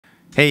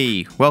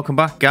Hey, welcome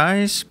back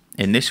guys.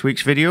 In this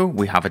week's video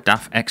we have a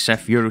DAF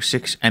XF Euro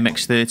 6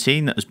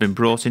 MX-13 that has been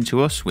brought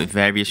into us with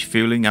various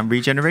fueling and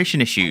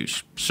regeneration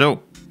issues.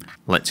 So,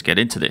 let's get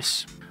into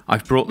this.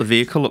 I've brought the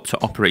vehicle up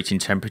to operating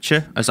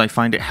temperature as I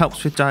find it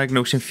helps with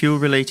diagnosing fuel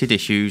related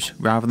issues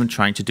rather than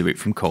trying to do it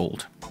from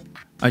cold.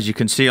 As you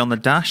can see on the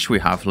dash we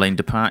have lane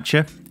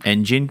departure,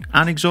 engine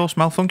and exhaust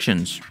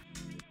malfunctions.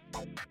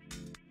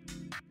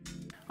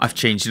 I've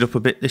changed it up a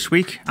bit this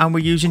week and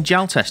we're using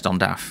DAF on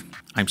DAF.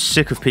 I'm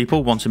sick of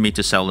people wanting me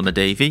to sell them a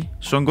Davy,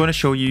 so I'm going to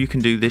show you can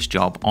do this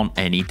job on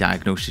any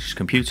diagnostics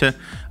computer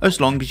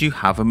as long as you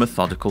have a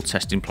methodical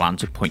testing plan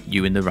to point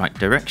you in the right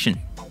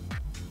direction.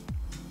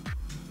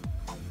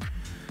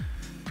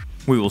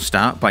 We will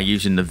start by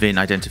using the VIN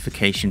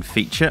identification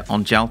feature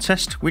on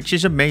DAF, which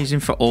is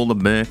amazing for all the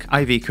Merc,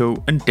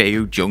 Iveco and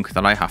Deo junk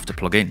that I have to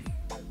plug in.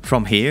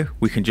 From here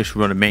we can just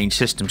run a main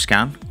system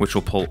scan which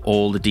will pull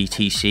all the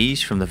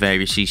DTCs from the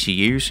various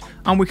ECUs,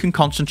 and we can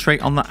concentrate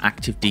on the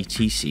active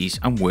DTCs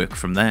and work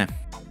from there.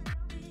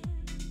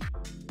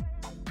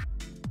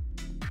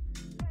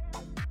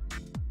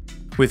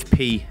 With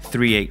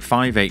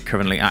P3858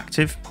 currently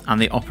active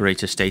and the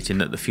operator stating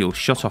that the fuel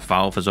shutoff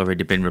valve has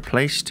already been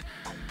replaced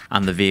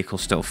and the vehicle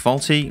still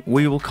faulty,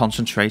 we will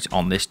concentrate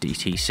on this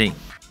DTC.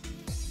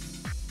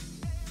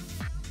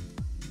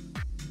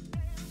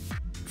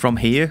 From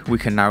here we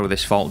can narrow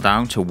this fault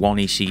down to one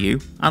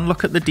ECU and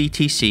look at the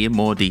DTC in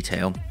more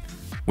detail.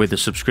 With the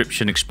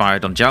subscription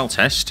expired on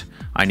DAF,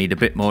 I need a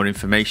bit more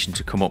information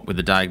to come up with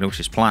a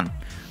diagnosis plan.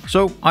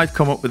 So I've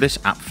come up with this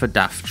app for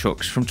DAF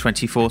trucks from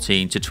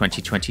 2014 to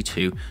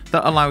 2022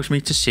 that allows me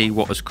to see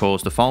what has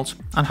caused the fault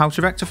and how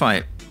to rectify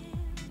it.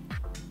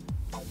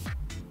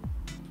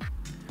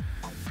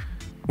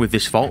 With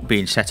this fault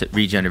being set at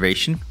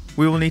regeneration,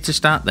 we will need to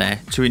start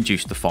there to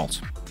induce the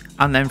fault.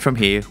 And then from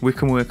here we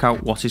can work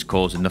out what is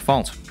causing the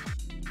fault.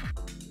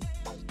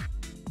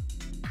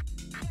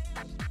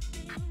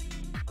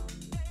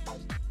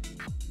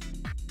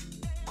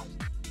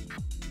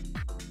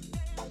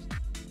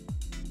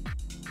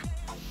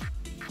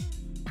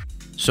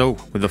 So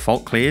with the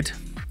fault cleared,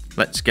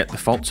 let's get the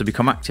fault to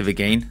become active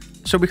again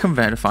so we can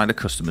verify the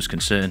customer's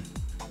concern.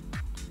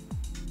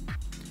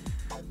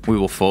 We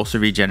will force a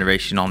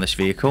regeneration on this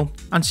vehicle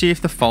and see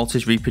if the fault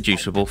is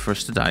reproducible for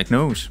us to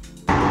diagnose.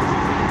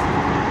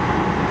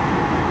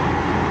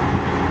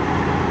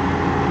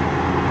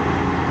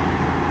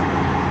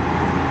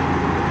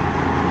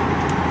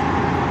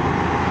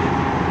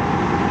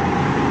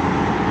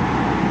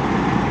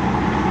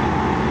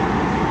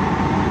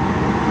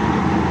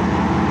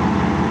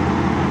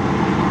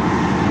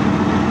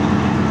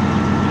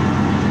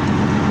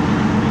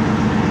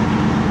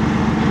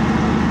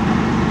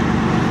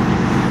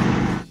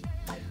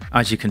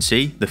 As you can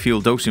see, the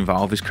fuel dosing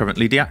valve is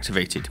currently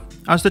deactivated,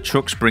 as the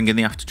truck's bringing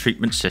the after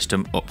treatment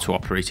system up to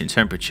operating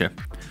temperature.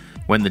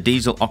 When the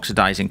diesel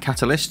oxidizing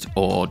catalyst,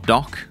 or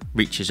DOC,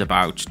 reaches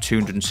about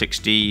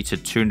 260 to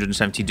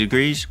 270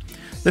 degrees,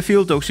 the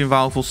fuel dosing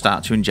valve will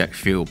start to inject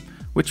fuel,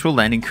 which will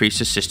then increase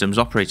the system's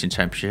operating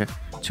temperature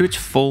to its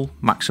full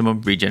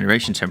maximum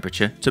regeneration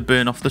temperature to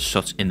burn off the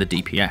soot in the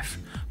DPF,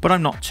 but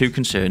I'm not too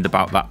concerned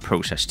about that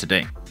process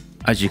today.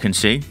 As you can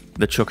see,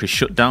 the truck has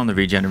shut down the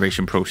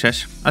regeneration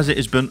process as it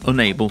has been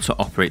unable to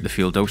operate the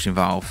fuel dosing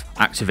valve,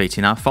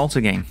 activating our fault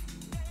again.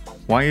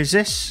 Why is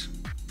this?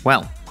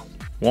 Well,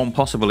 one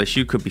possible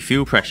issue could be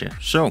fuel pressure,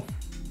 so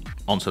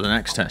on to the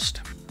next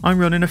test. I'm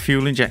running a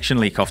fuel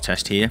injection leak-off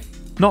test here,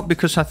 not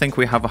because I think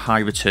we have a high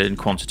return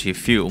quantity of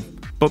fuel,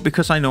 but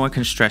because I know I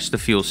can stretch the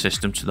fuel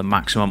system to the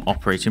maximum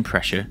operating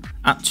pressure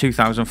at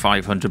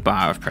 2500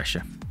 bar of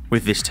pressure.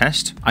 With this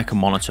test, I can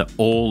monitor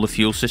all the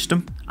fuel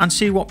system and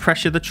see what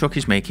pressure the truck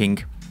is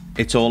making.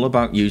 It's all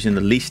about using the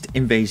least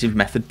invasive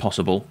method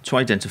possible to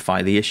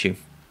identify the issue.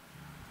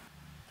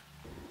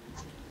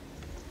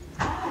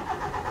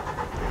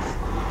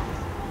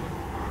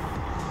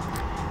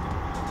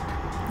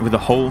 With a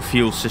whole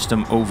fuel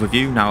system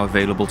overview now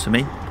available to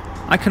me,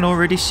 I can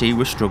already see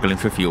we're struggling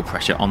for fuel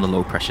pressure on the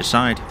low pressure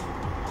side.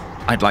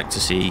 I'd like to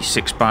see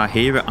 6 bar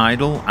here at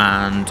idle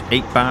and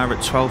 8 bar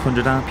at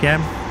 1200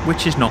 RPM,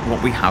 which is not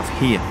what we have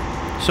here.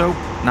 So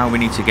now we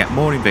need to get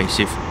more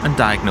invasive and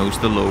diagnose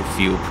the low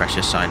fuel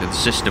pressure side of the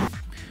system.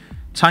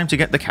 Time to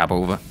get the cab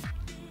over.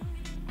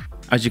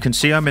 As you can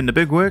see, I'm in the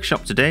big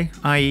workshop today,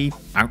 i.e.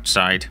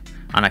 outside,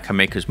 and I can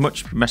make as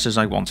much mess as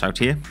I want out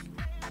here.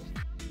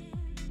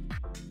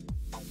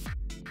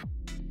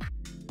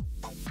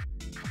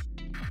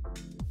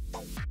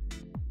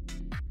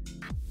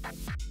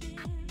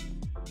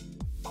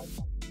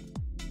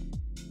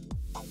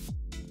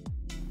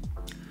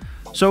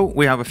 So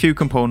we have a few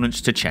components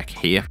to check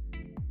here.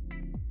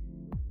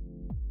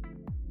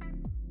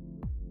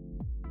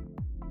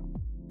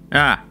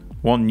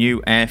 One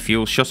new air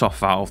fuel shutoff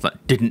valve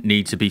that didn't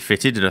need to be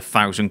fitted at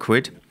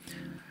 £1,000.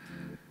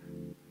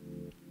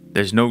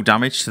 There's no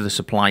damage to the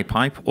supply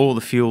pipe or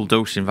the fuel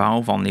dosing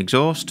valve on the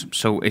exhaust,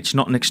 so it's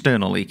not an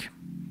external leak.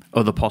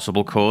 Other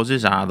possible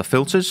causes are the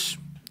filters,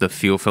 the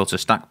fuel filter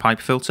stack pipe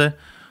filter,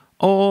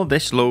 or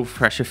this low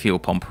pressure fuel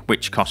pump,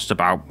 which costs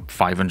about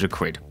 500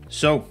 quid.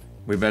 So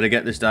we better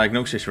get this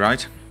diagnosis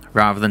right.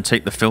 Rather than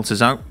take the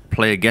filters out,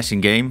 play a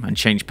guessing game and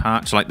change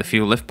parts like the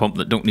fuel lift pump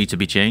that don't need to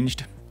be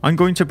changed, I'm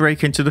going to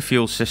break into the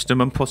fuel system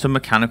and put a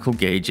mechanical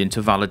gauge in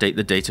to validate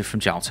the data from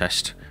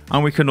DAF,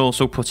 and we can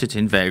also put it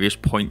in various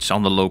points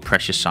on the low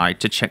pressure side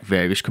to check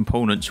various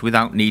components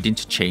without needing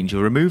to change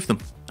or remove them.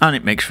 And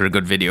it makes for a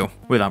good video.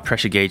 With our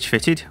pressure gauge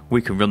fitted,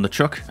 we can run the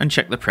truck and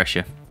check the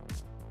pressure.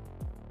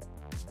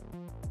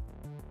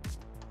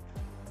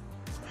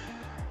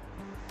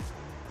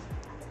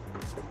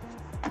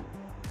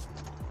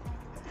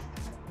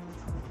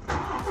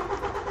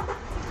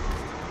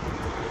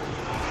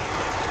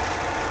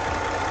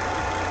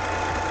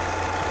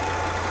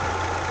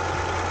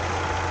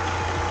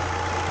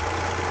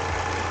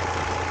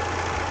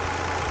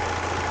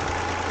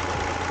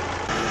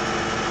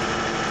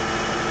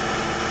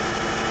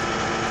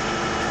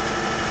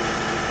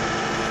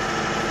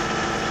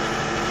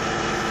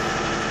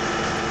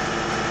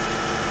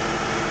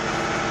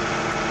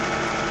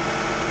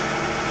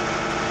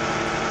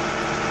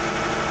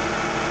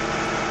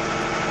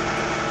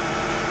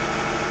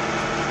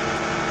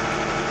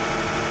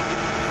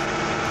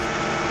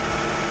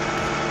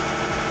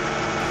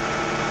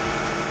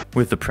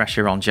 With the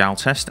pressure on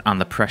DAF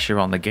and the pressure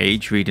on the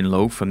gauge reading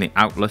low from the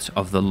outlet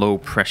of the low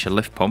pressure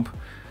lift pump,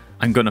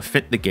 I'm going to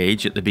fit the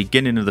gauge at the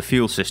beginning of the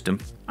fuel system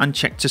and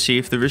check to see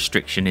if the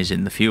restriction is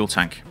in the fuel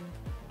tank.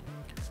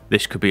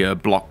 This could be a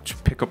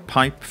blocked pickup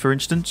pipe, for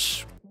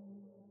instance.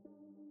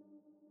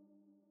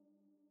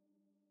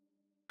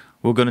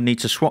 We're going to need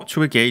to swap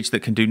to a gauge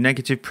that can do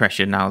negative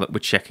pressure now that we're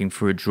checking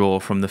for a draw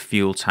from the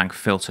fuel tank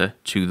filter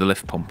to the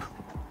lift pump.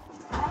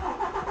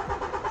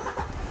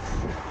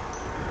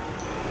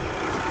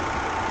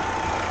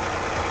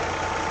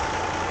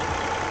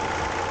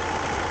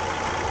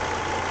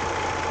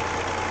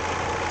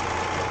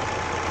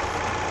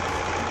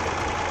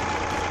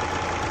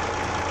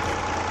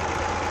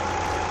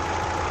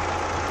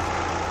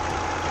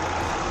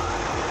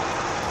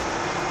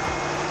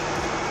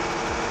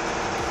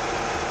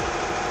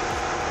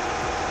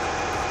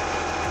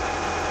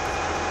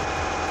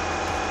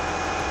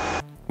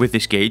 With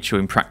this gauge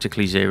showing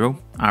practically zero,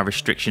 our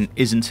restriction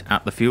isn't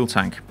at the fuel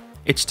tank.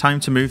 It's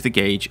time to move the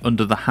gauge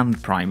under the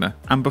hand primer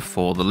and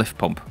before the lift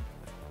pump.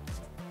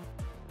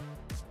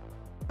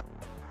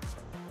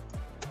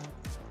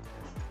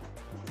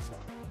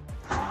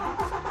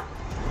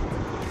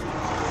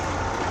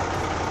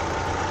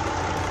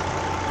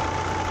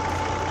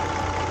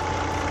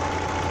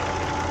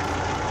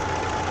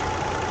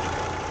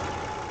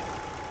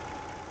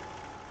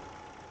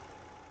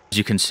 As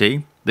you can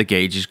see, the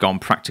gauge has gone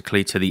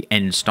practically to the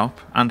end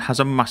stop and has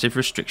a massive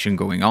restriction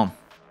going on.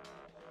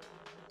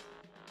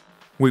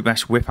 We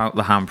best whip out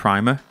the hand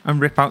primer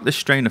and rip out the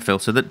strainer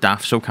filter that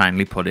DAF so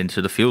kindly put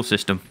into the fuel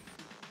system.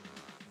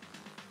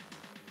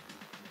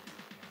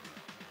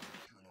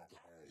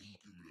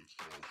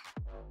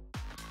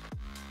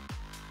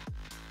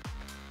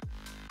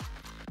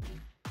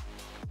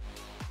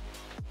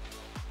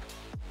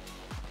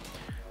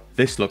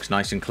 This looks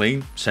nice and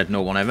clean, said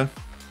no one ever.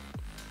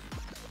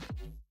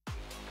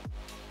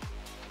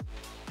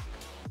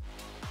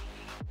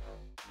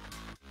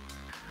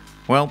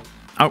 Well,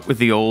 out with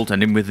the old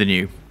and in with the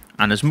new,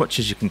 and as much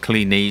as you can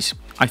clean these,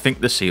 I think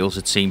the seals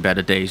had seen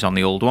better days on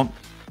the old one.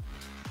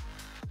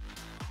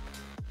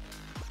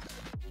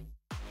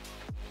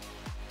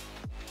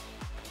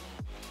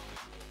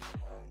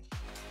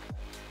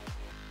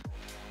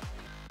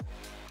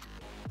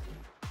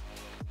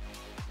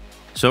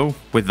 So,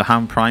 with the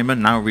hand primer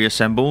now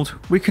reassembled,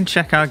 we can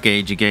check our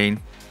gauge again.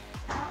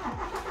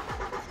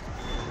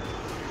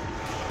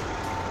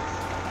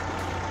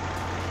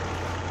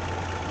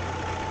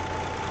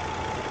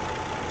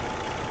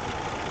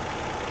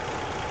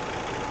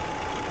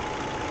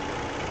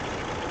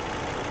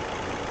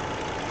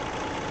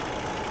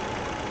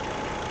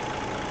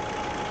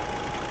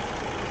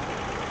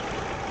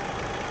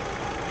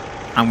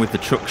 And with the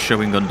truck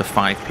showing under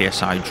 5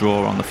 psi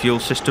draw on the fuel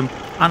system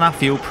and our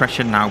fuel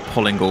pressure now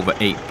pulling over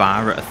 8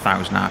 bar at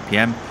 1000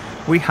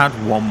 rpm, we had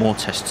one more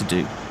test to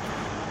do.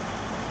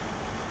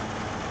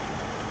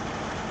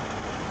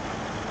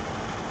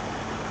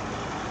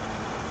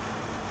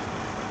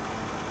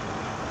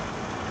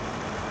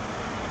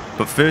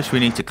 But first we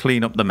need to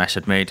clean up the mess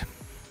I'd made.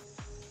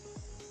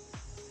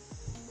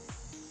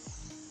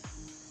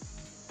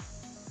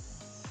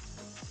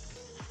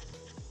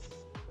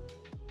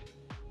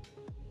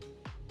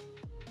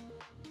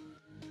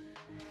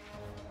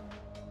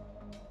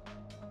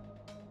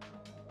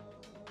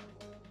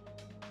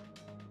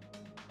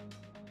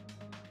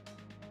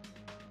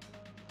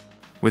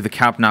 With the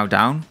cab now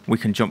down, we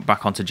can jump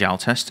back onto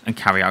DAF and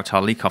carry out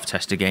our leak-off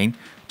test again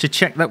to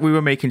check that we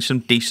were making some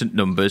decent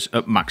numbers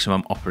at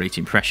maximum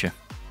operating pressure.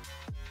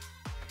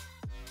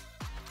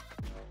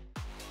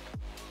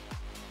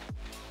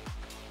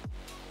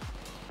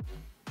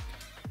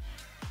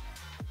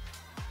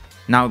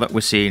 Now that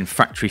we're seeing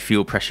factory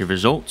fuel pressure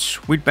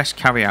results, we'd best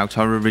carry out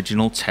our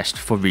original test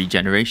for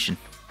regeneration.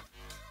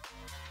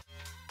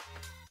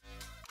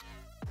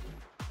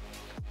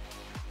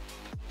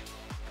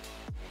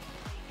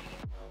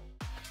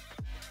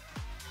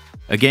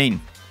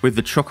 Again, with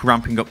the truck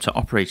ramping up to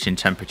operating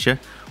temperature,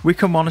 we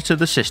can monitor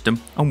the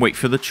system and wait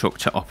for the truck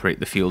to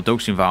operate the fuel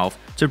dosing valve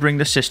to bring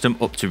the system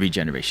up to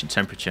regeneration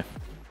temperature.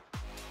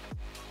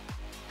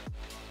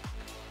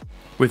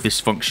 With this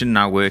function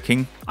now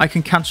working, I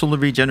can cancel the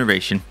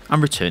regeneration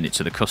and return it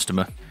to the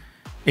customer.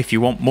 If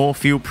you want more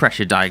fuel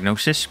pressure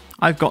diagnosis,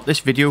 I've got this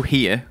video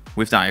here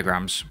with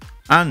diagrams.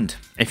 And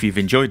if you've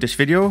enjoyed this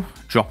video,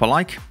 drop a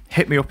like,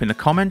 hit me up in the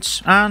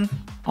comments, and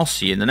I'll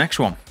see you in the next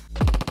one.